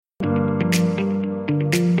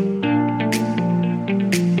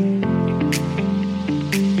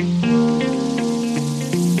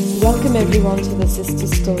everyone to the Sister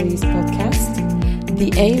Stories podcast.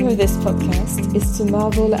 The aim of this podcast is to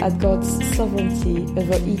marvel at God's sovereignty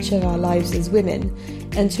over each of our lives as women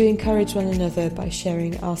and to encourage one another by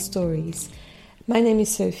sharing our stories. My name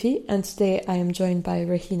is Sophie and today I am joined by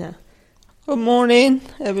Regina. Good morning,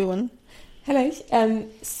 everyone. Hello.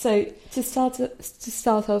 So to start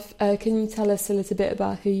off, can you tell us a little bit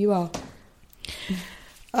about who you are?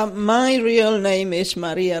 My real name is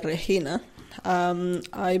Maria Regina.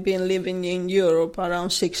 I've been living in Europe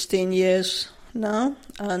around 16 years now,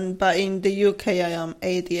 but in the UK I am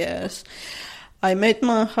 8 years. I met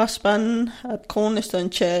my husband at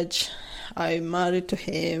Cornerstone Church. I married to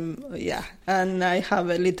him, and I have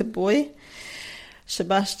a little boy,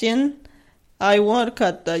 Sebastian. I work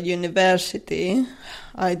at the university.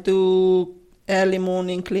 I do early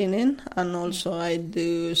morning cleaning and also I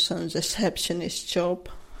do some receptionist job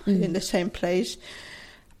in the same place.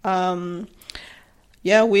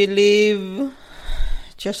 We live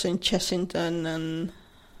just in Chessington and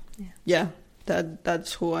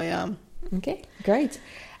that's who I am. Okay, great.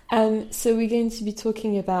 So we're going to be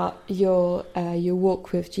talking about your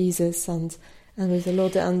walk with Jesus and with the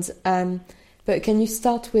Lord. But can you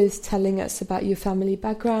start with telling us about your family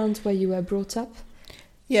background, where you were brought up?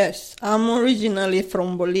 Yes, I'm originally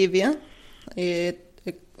from Bolivia, a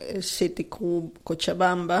city called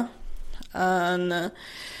Cochabamba, and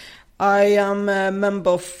I am a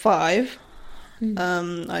member of 5.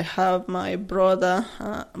 I have my brother,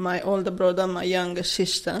 my older brother, my younger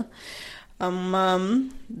sister, and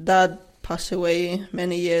mom. Dad passed away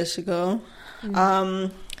many years ago.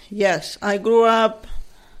 Yes, I grew up,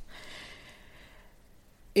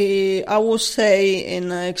 I would say,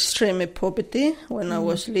 in extreme poverty when I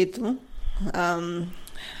was little.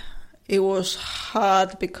 It was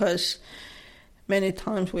hard because many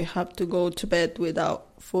times we have to go to bed without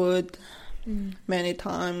food. Many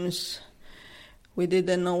times we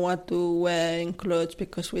didn't know what to wear in clothes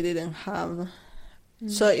because we didn't have.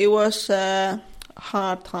 So it was a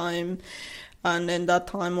hard time, and in that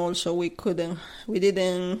time also we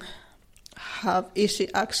didn't have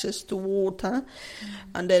easy access to water.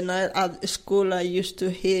 And then at school I used to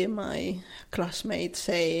hear my classmates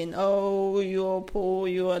saying, "Oh, you're poor,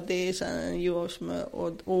 you are this, and you are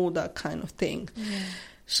small," all that kind of thing.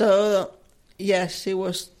 So yes, it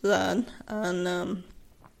was that. And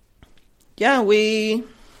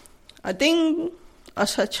I think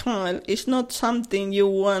as a child, it's not something you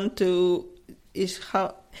want to, it's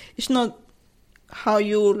not how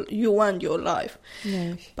you want your life.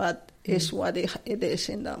 No. But it's what it is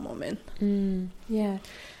in that moment. Yeah.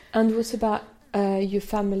 And what about your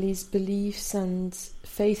family's beliefs and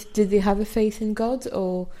faith? Did they have a faith in God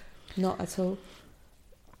or not at all?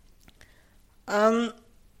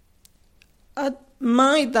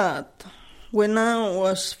 My dad, when I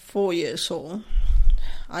was 4 years old,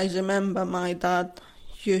 I remember my dad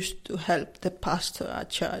used to help the pastor at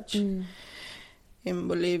church in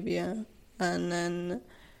Bolivia.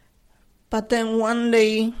 But then one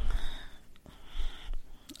day,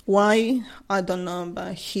 why, I don't know,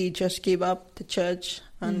 but he just gave up the church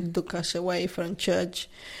and took us away from church.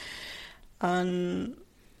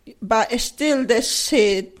 But still they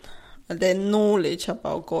said the knowledge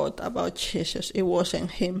about God, about Jesus, it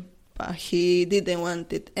wasn't him. But he didn't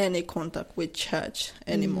want any contact with church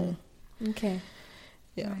anymore. Okay.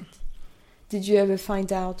 Yeah. Right. Did you ever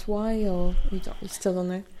find out why, or you still don't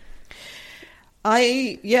know?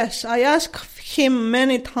 I asked him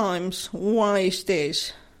many times, why is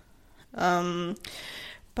this? But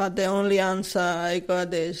the only answer I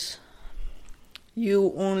got is,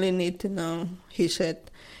 you only need to know. He said,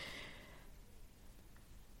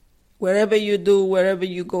 wherever you do, wherever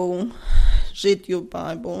you go, read your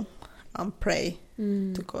Bible and pray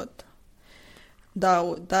to God.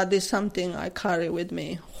 That is something I carry with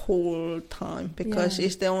me whole time because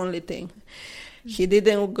it's the only thing. He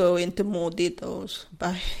didn't go into more details,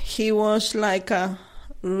 but he was like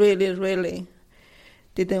really, really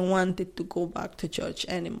didn't want it to go back to church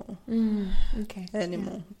anymore.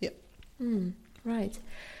 Right.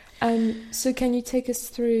 So can you take us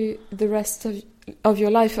through the rest of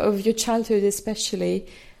your life, of your childhood especially?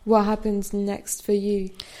 What happened next for you?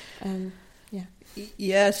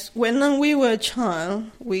 Yes, when we were a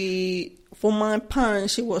child, for my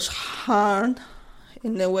parents, it was hard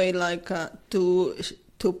in a way to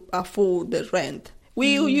afford the rent.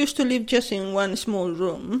 We used to live just in one small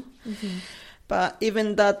room, but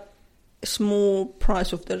even that small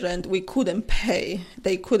price of the rent we couldn't pay.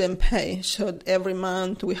 They couldn't pay, so every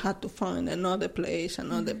month we had to find another place.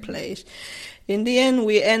 In the end,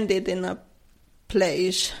 we ended in a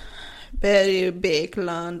place very big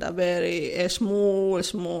land, a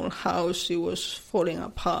small house. It was falling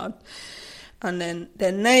apart. And then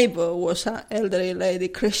the neighbor was an elderly lady,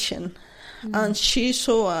 Christian, and she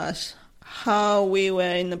saw us, how we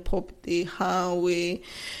were in the poverty, how we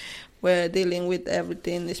were dealing with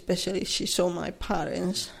everything, especially she saw my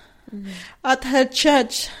parents. At her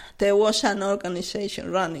church, there was an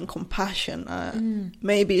organization running Compassion.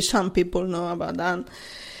 Maybe some people know about that.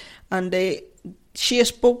 And she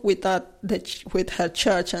spoke with with her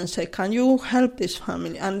church and said, "Can you help this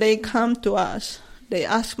family?" And they come to us. They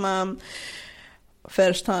ask Mom.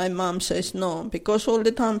 First time, Mom says no, because all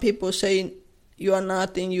the time people say, "You are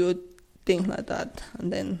nothing," you think like that.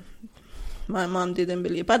 And then my mom didn't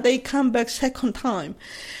believe. But they come back second time.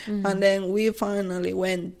 And then we finally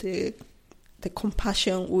went to the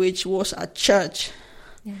Compassion, which was a church.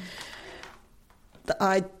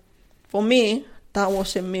 For me, that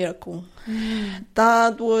was a miracle.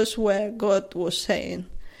 That was where God was saying,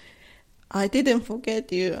 "I didn't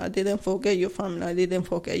forget you. I didn't forget your family. I didn't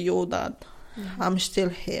forget your dad. I'm still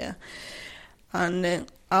here." And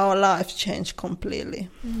our life changed completely.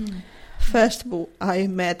 First of all, I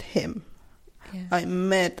met him. I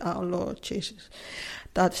met our Lord Jesus.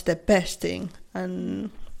 That's the best thing.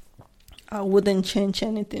 And I wouldn't change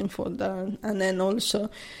anything for that. And then also,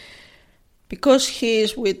 because he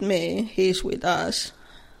is with me, he is with us,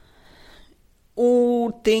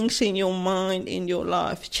 all things in your mind, in your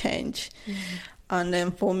life change. And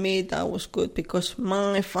then for me, that was good, because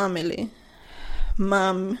my family,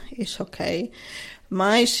 Mom is okay.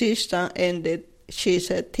 My sister ended, she's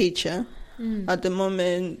a teacher. At the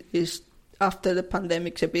moment, is after the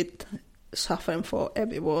pandemic, a bit suffering for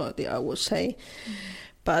everybody, I would say.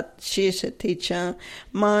 But she's a teacher.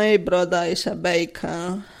 My brother is a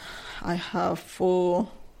baker. I have 2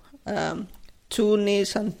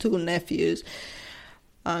 nieces and 2 nephews.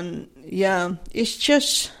 And yeah, it's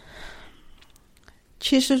just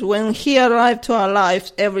Jesus, when he arrived to our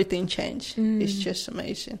lives, everything changed. It's just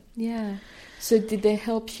amazing. Yeah. So did they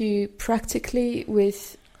help you practically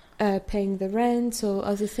with paying the rent or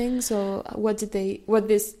other things, or what did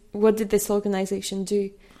this organization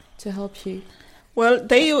do to help you? Well,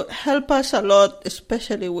 they help us a lot,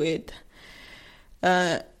 especially with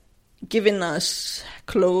giving us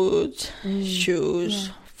clothes,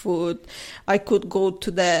 shoes, food. I could go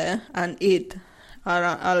to there and eat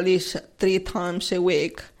at least 3 times a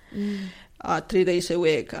week, 3 days a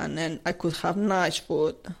week, and then I could have nice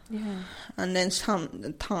food. And then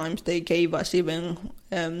sometimes they gave us even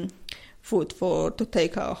food to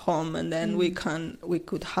take our home, and then we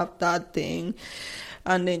could have that thing.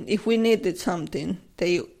 And then if we needed something,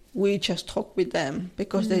 we just talk with them,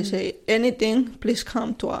 because they say, "Anything, please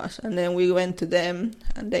come to us." And then we went to them,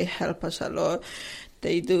 and they help us a lot.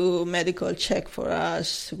 They do medical check for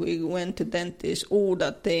us. We went to dentist, all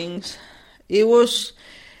that things.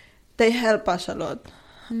 They help us a lot.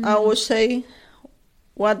 I would say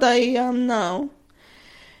what I am now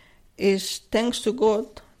is thanks to God,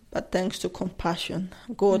 but thanks to Compassion.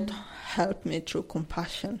 God helped me through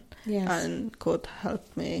Compassion. And God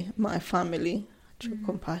helped my family through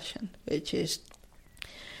Compassion, which is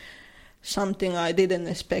something I didn't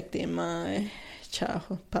expect in my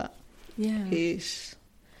childhood, but he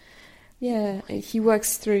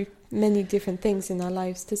works through many different things in our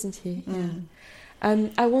lives, doesn't he?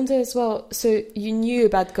 I wonder as well, so you knew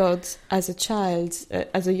about God as a child,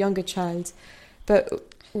 as a younger child, but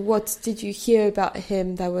what did you hear about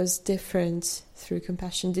him that was different through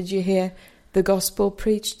Compassion? Did you hear the gospel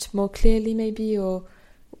preached more clearly maybe, or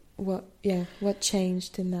what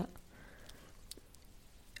changed in that?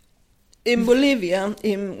 In Bolivia,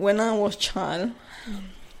 when I was a child,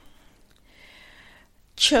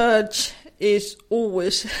 church is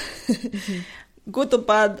always good or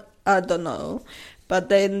bad, I don't know, but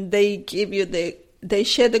then they give you they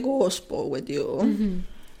share the gospel with you,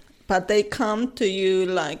 but they come to you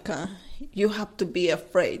like you have to be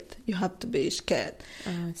afraid, you have to be scared,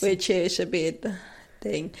 which is a bit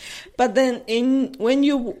thing. But then when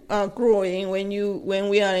you are growing, when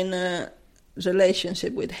we are in a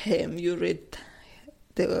relationship with him, you read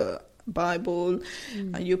the Bible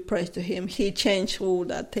and you pray to him, he changed all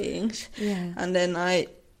that things. And then I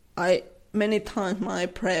many times my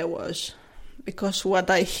prayer was, because what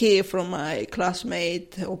I hear from my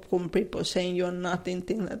classmates or from people saying you're nothing,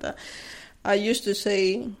 things like that, I used to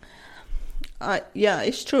say,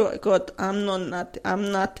 it's true, God, I'm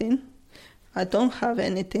nothing. I don't have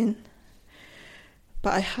anything,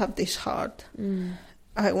 but I have this heart.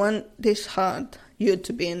 I want this heart, you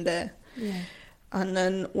to be in there. And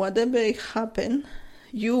then whatever happen,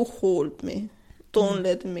 you hold me. Don't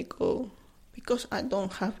let me go. because I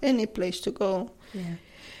don't have any place to go. Yeah.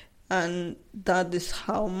 And that is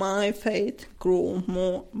how my faith grew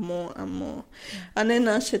more and more. Yeah. And then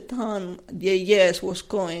as the years was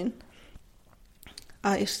going,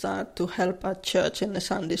 I started to help at church in the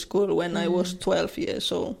Sunday school when I was 12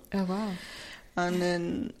 years old. Oh, wow. And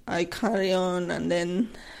then I carry on, and then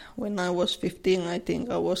when I was 15, I think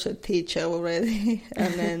I was a teacher already.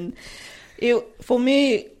 And then for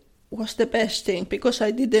me, was the best thing, because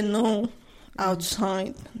I didn't know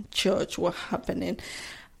outside church what happening.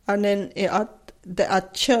 And then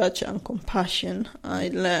at church and Compassion, I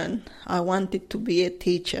learned I wanted to be a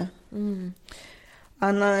teacher. And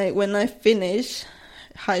when I finished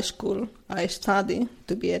high school, I studied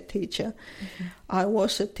to be a teacher. Mm-hmm. I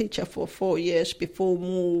was a teacher for 4 years before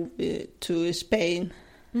moving to Spain.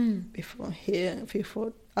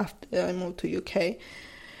 After I moved to UK.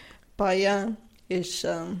 But it's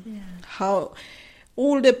how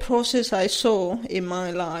all the process I saw in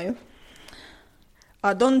my life.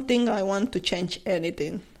 I don't think I want to change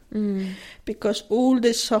anything, because all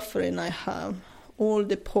the suffering I have, all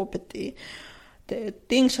the poverty, the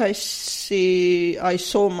things I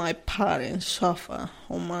saw my parents suffer,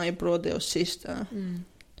 or my brother or sister.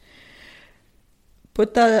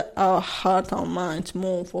 Put our heart, our minds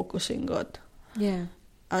more focusing God. Yeah.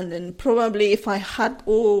 And then probably if I had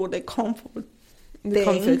all the comfort,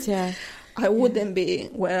 I wouldn't be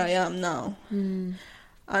where I am now. And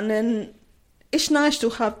then it's nice to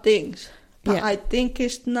have things, but I think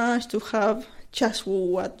it's nice to have just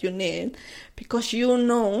what you need, because you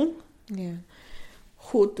know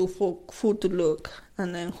who to look,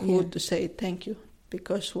 and then who to say thank you,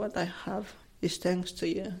 because what I have is thanks to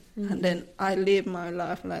you. And then I live my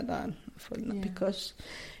life like that, because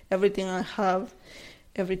everything I have,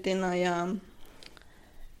 everything I am,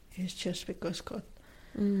 is just because God.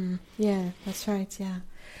 Yeah, that's right,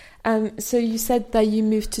 so you said that you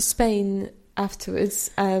moved to Spain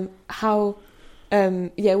afterwards. When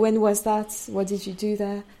was that? What did you do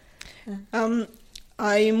there?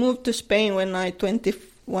 I moved to Spain when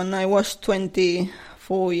I was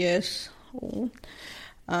 24 years old,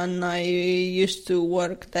 and I used to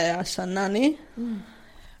work there as a nanny.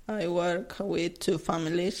 I work with 2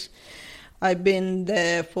 families. I've been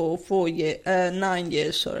there for 9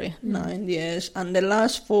 years, 9 years. And the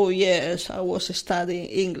last 4 years I was studying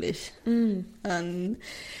English. And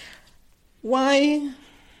why?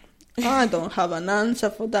 I don't have an answer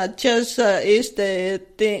for that. Just is the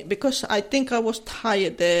thing, because I think I was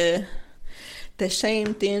tired the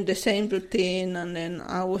same thing, the same routine, and then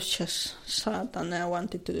I was just sad, and I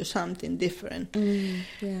wanted to do something different.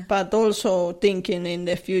 But also thinking in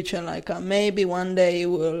the future, like maybe one day it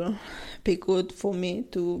will be good for me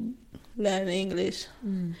to learn English.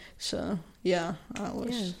 So I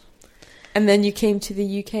was. And then you came to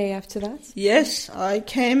the UK after that? Yes, I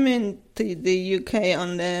came into the UK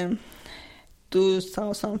on the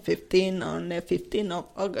 2015 on the 15th of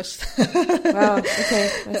August. Wow, okay,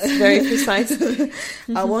 that's very precise.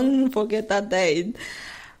 I won't forget that date.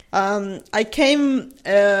 I came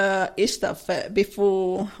Easter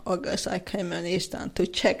before August. I came on Easter to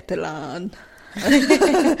check the land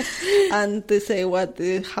and to say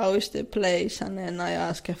how is the place. And then I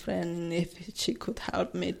asked a friend if she could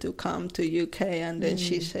help me to come to UK, and then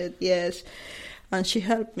she said yes, and she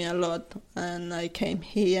helped me a lot, and I came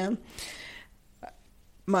here.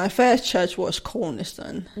 My first church was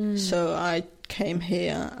Cornerstone, so I came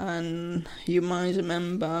here, and you might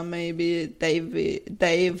remember maybe Dave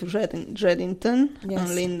Reddington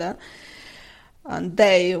and Linda. And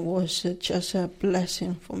Dave was just a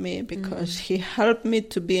blessing for me, because he helped me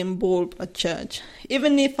to be involved at church.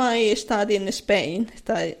 Even if I studied in Spain,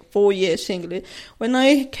 4 years English, when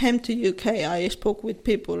I came to UK, I spoke with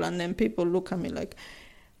people, and then people look at me like,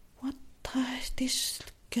 what is this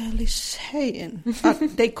girl is saying?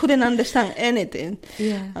 They couldn't understand anything.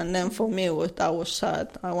 And then for me, that was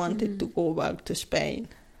sad. I wanted to go back to Spain.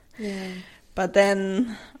 But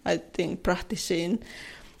then I think practicing.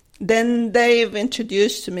 Then Dave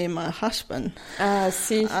introduced to me my husband.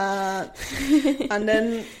 See. And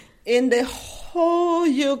then in the whole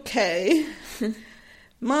UK,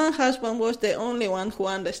 my husband was the only one who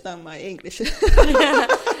understood my English. No,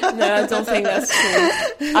 I don't think that's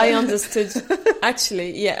true. I understood.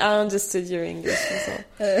 Actually, I understood your English as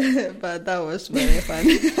well. But that was very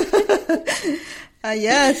funny.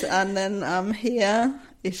 Yes, and then I'm here.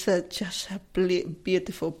 It's just a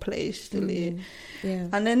beautiful place to live.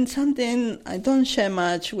 And then something I don't share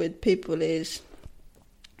much with people is,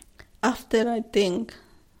 after I think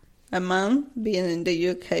a man being in the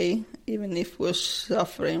UK, even if was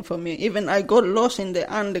suffering for me, even I got lost in the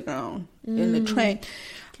underground, in the train.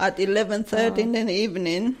 at 11:30 in the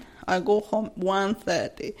evening. I go home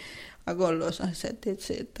 1:30. I go lost. I said,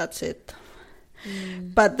 that's it.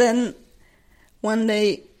 But then one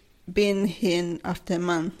day, being here after a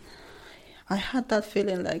month, I had that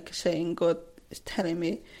feeling like saying, God is telling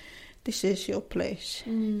me, this is your place.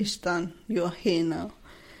 It's done. You are here now.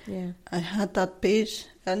 Yeah. I had that peace,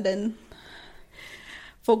 and then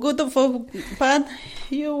for good or for bad,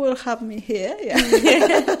 you will have me here.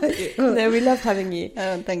 Yeah. No, we love having you.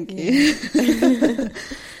 Thank you.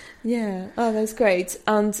 Yeah. Oh, that's great.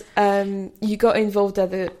 And you got involved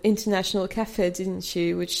at the International Cafe, didn't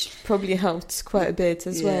you? Which probably helped quite a bit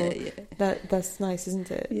as well. Yeah. That's nice,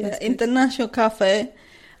 isn't it? Yeah. International Cafe,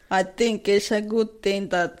 I think it's a good thing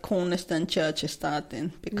that Cornerstone Church is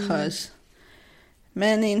starting, because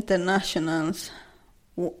many internationals,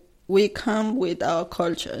 we come with our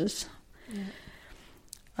cultures,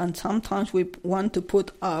 and sometimes we want to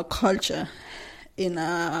put our culture in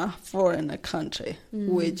a foreign country,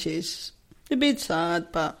 which is a bit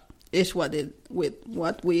sad, but it's what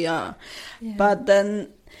we are. Yeah. But then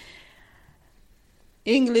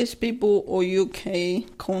English people or UK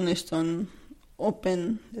Cornerstone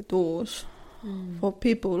open the doors for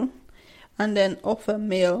people, and then offer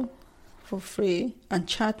meal for free and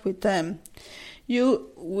chat with them.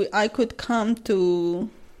 I could come to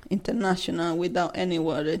International without any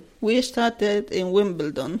worry. We started in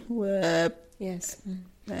Wimbledon, where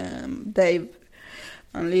Dave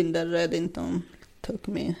and Linda Reddington took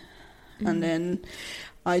me, and then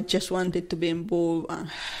I just wanted to be involved and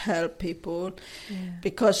help people,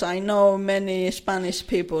 because I know many Spanish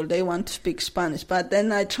people, they want to speak Spanish, but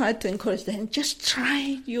then I tried to encourage them, just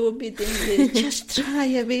try a bit English, just try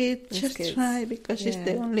a bit, try, because it's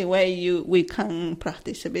the only way we can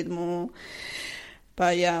practice a bit more.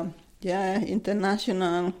 But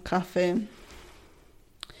International Cafe.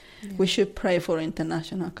 Yeah. We should pray for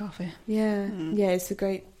International Cafe. Yeah, it's a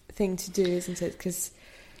great thing to do, isn't it? Because,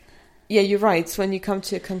 you're right. When you come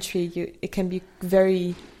to a country, it can be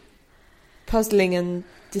very puzzling and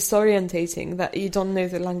disorientating that you don't know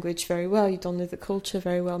the language very well, you don't know the culture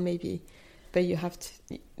very well, maybe, but you have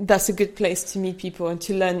to. That's a good place to meet people and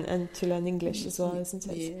to learn English as well, isn't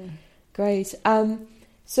it? Yeah. Great.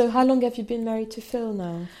 So, how long have you been married to Phil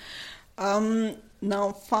now?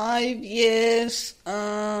 Now 5 years,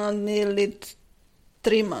 nearly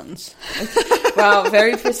 3 months. Wow,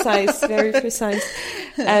 very precise, very precise.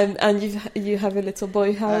 And you have a little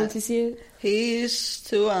boy. How old is he? He's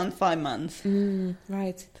 2 and 5 months.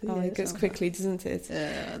 Right. It goes quickly, doesn't it?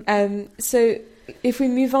 Yeah. So if we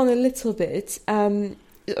move on a little bit,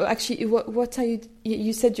 actually, what are you?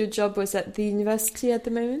 You said your job was at the university at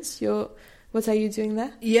the moment. What are you doing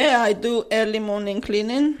there? Yeah, I do early morning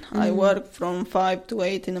cleaning. I work from 5 to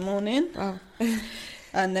 8 in the morning. Wow.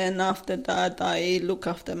 And then after that, I look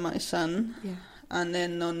after my son. Yeah. And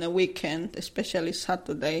then on the weekend, especially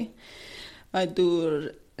Saturday, I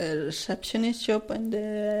do a receptionist job at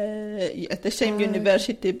the same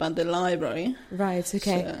university, but the library. Right,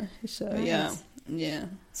 okay. So nice. Yeah.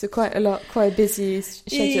 So quite a busy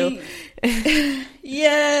schedule.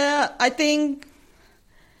 Yeah, I think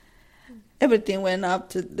everything went up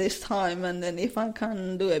to this time, and then if I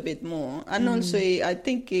can do a bit more. And also, I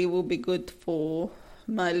think it will be good for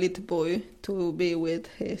my little boy to be with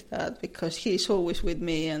his dad, because he's always with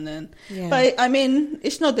me. And then, but I mean,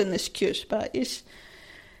 it's not an excuse, but it's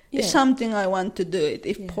something I want to do it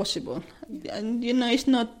if possible. And it's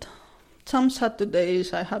not. Some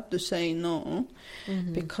Saturdays I have to say no,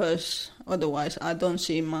 because otherwise I don't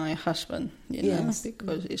see my husband.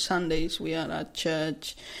 Because Sundays we are at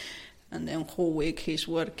church. And then whole week he's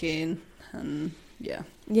working, and Yeah,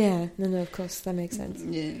 no, of course, that makes sense.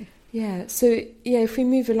 Yeah. So, if we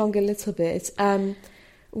move along a little bit,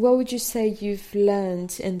 what would you say you've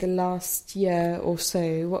learned in the last year or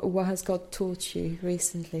so? What has God taught you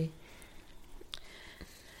recently?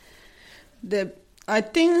 I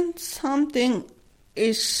think something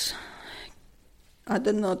is,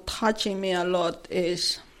 touching me a lot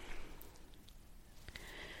is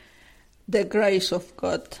the grace of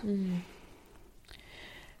God.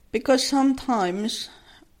 Because sometimes,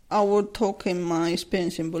 I will talk in my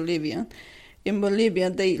experience in Bolivia. In Bolivia,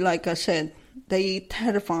 they, like I said, they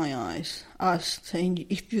terrify us, saying,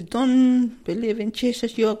 if you don't believe in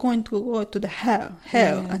Jesus, you are going to go to the hell.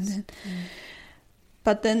 Yes. And then,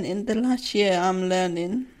 but then in the last year, I'm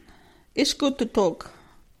learning, it's good to talk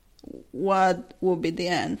what will be the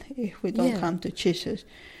end if we don't come to Jesus,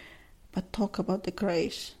 but talk about the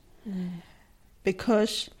grace.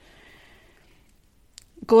 Because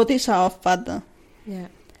God is our Father. Yeah.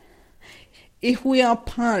 If we are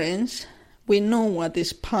parents, we know what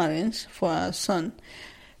is parents for our son.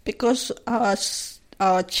 because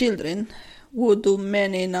our children will do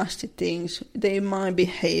many nasty things. They might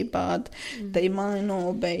behave bad. They might not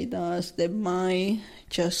obey us. They might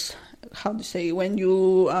just, how to say, when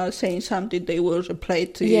you are saying something, they will reply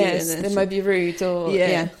to you. Yes, they might be rude or...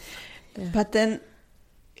 Yeah. But then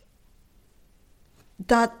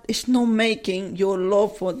that is not making your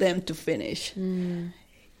love for them to finish.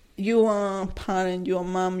 You are a parent, you are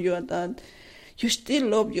mom, you are dad. You still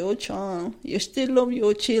love your child. You still love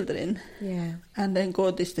your children. Yeah. And then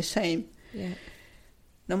God is the same. Yeah.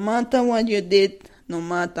 No matter what you did, no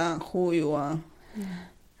matter who you are,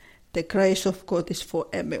 the grace of God is for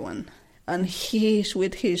everyone. And He is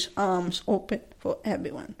with His arms open for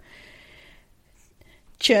everyone.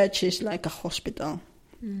 Church is like a hospital.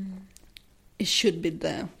 It should be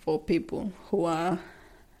there for people who are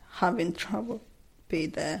having trouble. Be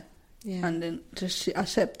there. And then just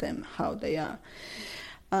accept them how they are.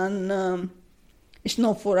 And it's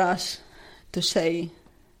not for us to say,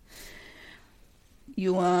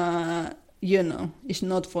 you are, it's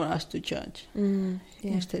not for us to judge.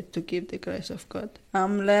 Instead, to give the grace of God.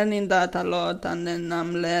 I'm learning that a lot, and then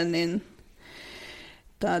I'm learning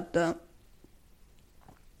that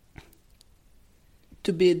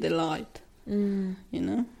to be the light,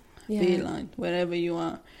 be light wherever you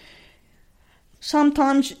are.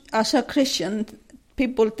 Sometimes, as a Christian,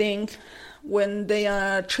 people think when they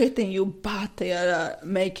are treating you bad, they are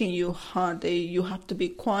making you hard, you have to be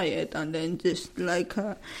quiet, and then just like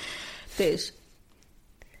this.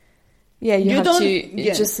 Yeah, you have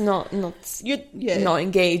to just not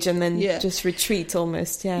engage, and then just retreat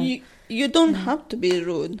almost. Yeah, you don't have to be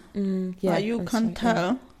rude. But you can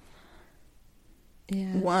tell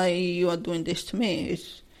why you are doing this to me.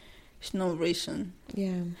 It's no reason.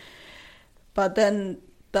 Yeah. But then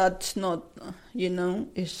that's not,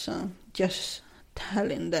 it's just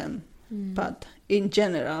telling them. But in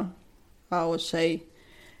general, I would say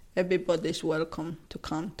everybody's welcome to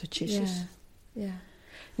come to Jesus. Yeah.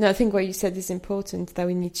 No, I think what you said is important, that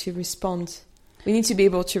we need to respond. We need to be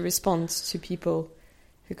able to respond to people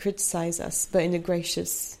who criticize us, but in a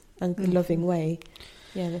gracious and loving way.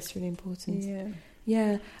 Yeah, that's really important.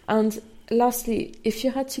 Yeah. And lastly, if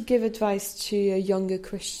you had to give advice to a younger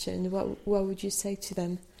Christian, what would you say to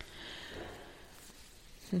them?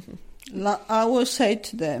 I would say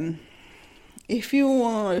to them, if you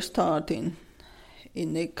are starting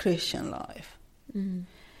in a Christian life,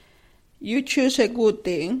 you choose a good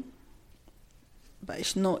thing, but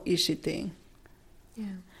it's not easy thing. Yeah.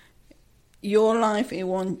 Your life, it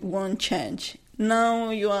won't change. Now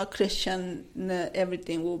you are Christian,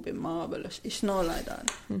 everything will be marvelous. It's not like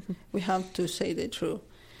that. We have to say the truth.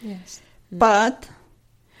 Yes. But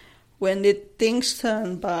when the things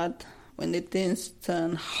turn bad, when the things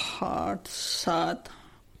turn hard, sad,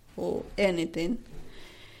 or anything,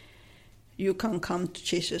 you can come to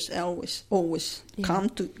Jesus always. Yeah.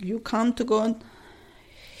 Come to God,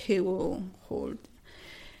 He will hold.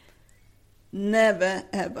 Never,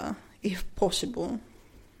 ever, if possible,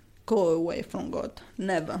 go away from God.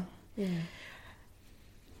 Never. Yeah.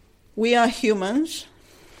 We are humans.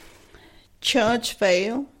 Church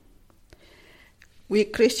fail. We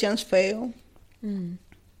Christians fail.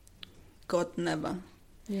 God never.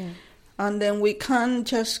 Yeah. And then we can't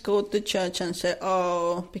just go to church and say,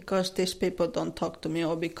 oh, because these people don't talk to me,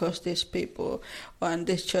 or because these people in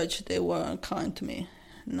this church, they weren't kind to me.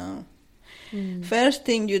 No. First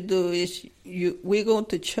thing you do is we go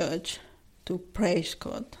to church to praise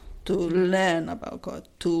God, to learn about God,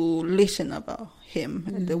 to listen about Him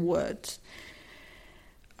and the words.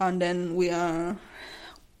 And then we are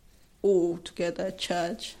all together at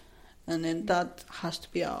church, and then that has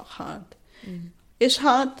to be our heart. It's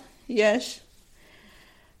hard, yes,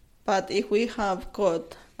 but if we have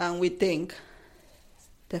God and we think,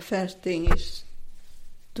 the first thing is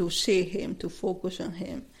to see Him, to focus on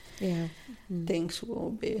Him, things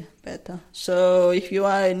will be better. So if you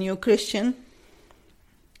are a new Christian,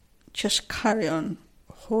 just carry on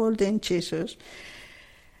holding Jesus.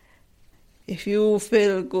 If you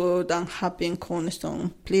feel good and happy in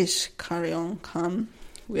Cornerstone, please carry on, come.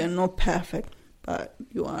 We are not perfect, but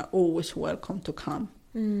you are always welcome to come.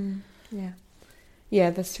 Yeah,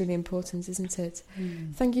 that's really important, isn't it?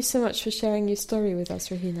 Thank you so much for sharing your story with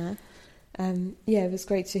us, Regina. It was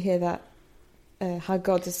great to hear that, how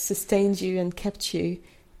God has sustained you and kept you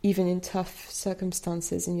even in tough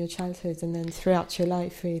circumstances in your childhood and then throughout your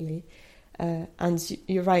life, really. And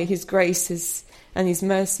you're right, His grace and His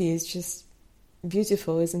mercy is just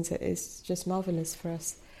beautiful, isn't it? It's just marvellous for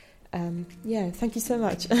us. Thank you so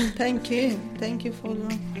much. Thank you for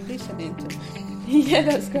listening to me. Yeah,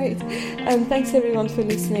 that's great. Thanks everyone for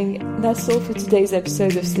listening. That's all for today's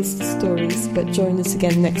episode of Sister Stories, but join us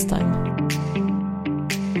again next time.